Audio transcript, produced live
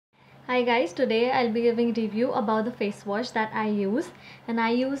Hi guys, today I'll be giving review about the face wash that I use, and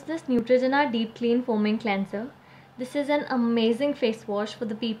I use this Neutrogena Deep Clean Foaming Cleanser. This is an amazing face wash for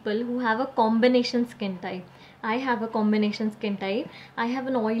the people who have a combination skin type. I have a combination skin type. I have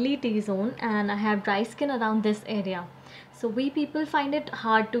an oily T-zone and I have dry skin around this area. So we people find it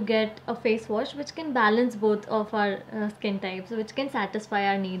hard to get a face wash which can balance both of our skin types, which can satisfy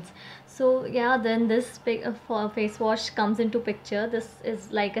our needs. So yeah, then this face wash comes into picture. This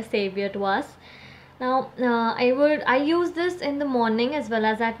is like a savior to us. Now I use this in the morning as well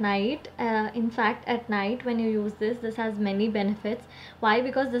as at night. In fact, at night when you use this has many benefits. Why?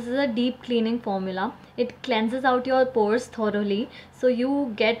 Because this is a deep cleaning formula. It cleanses out your pores thoroughly, so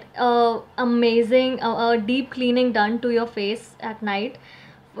you get amazing deep cleaning done to your face at night.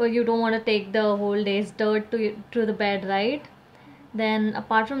 You don't want to take the whole day's dirt to the bed, right? Then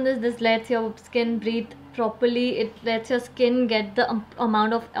apart from this lets your skin breathe properly. It lets your skin get the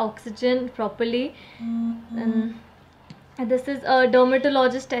amount of oxygen properly. And this is a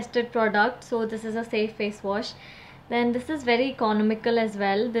dermatologist tested product, so this is a safe face wash. Then this is very economical as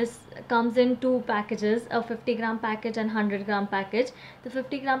well. This comes in two packages, a 50-gram package and 100-gram package. The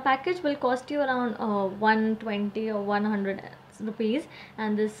 50-gram package will cost you around 120 or 100 rupees,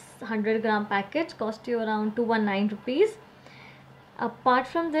 and this 100-gram package cost you around 219 rupees. Apart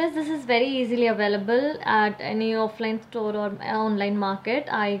from this is very easily available at any offline store or online market.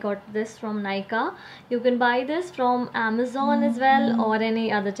 I got this from Nykaa. You can buy this from Amazon as well, or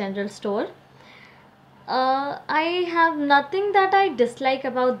any other general store. I have nothing that I dislike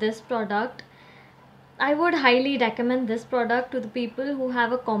about this product. I would highly recommend this product to the people who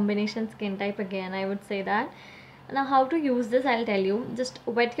have a combination skin type. Again, I would say that. Now how to use this, I'll tell you. Just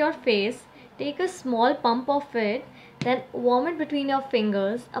wet your face, take a small pump of it, then warm it between your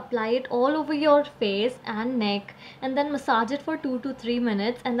fingers, apply it all over your face and neck, and then massage it for 2 to 3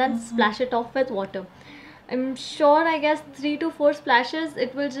 minutes, and then splash it off with water. I'm sure, I guess 3 to 4 splashes,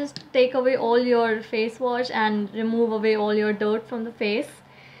 it will just take away all your face wash and remove away all your dirt from the face,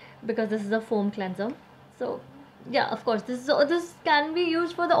 because this is a foam cleanser. So yeah, of course this can be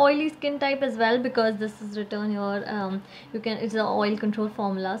used for the oily skin type as well, because this is written here, it's an oil control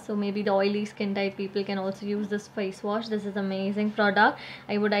formula, so maybe the oily skin type people can also use this face wash. This is amazing product.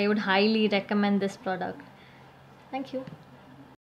 I would highly recommend this product. Thank you.